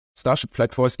Starship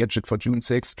Flight 4 is scheduled for June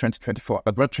 6, 2024,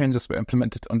 but what changes were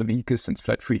implemented on the vehicle since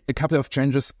Flight 3? A couple of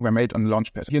changes were made on the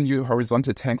launchpad. Here new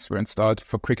horizontal tanks were installed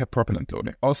for quicker propellant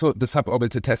loading. Also, the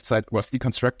suborbital test site was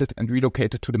deconstructed and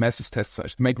relocated to the massys test site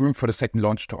to make room for the second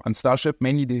launch tower. On Starship,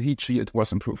 mainly the heat shield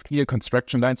was improved. Here,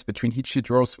 construction lines between heat shield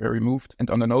rows were removed,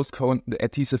 and on the nose cone, the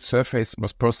adhesive surface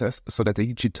was processed so that the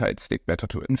heat shield tiles stick better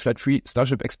to it. In Flight 3,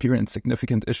 Starship experienced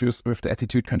significant issues with the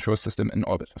attitude control system in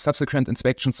orbit. Subsequent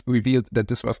inspections revealed that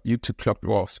this was due to clogged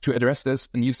valves. To address this,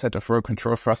 a new set of roll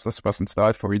control thrusters was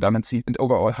installed for redundancy, and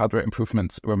overall hardware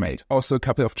improvements were made. Also, a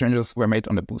couple of changes were made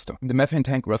on the booster. The methane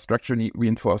tank was structurally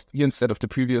reinforced. Here, instead of the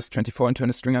previous 24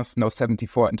 internal stringers, now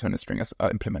 74 internal stringers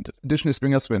are implemented. Additional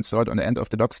stringers were installed on the end of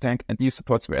the LOX tank, and these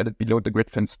supports were added below the grid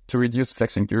fins to reduce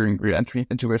flexing during re-entry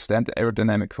and to withstand the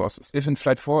aerodynamic forces. If in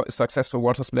Flight 4 a successful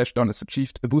water splashdown is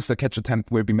achieved, a booster catch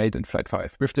attempt will be made in Flight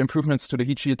 5. With the improvements to the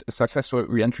heat shield, a successful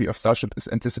re-entry of Starship is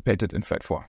anticipated in Flight 4.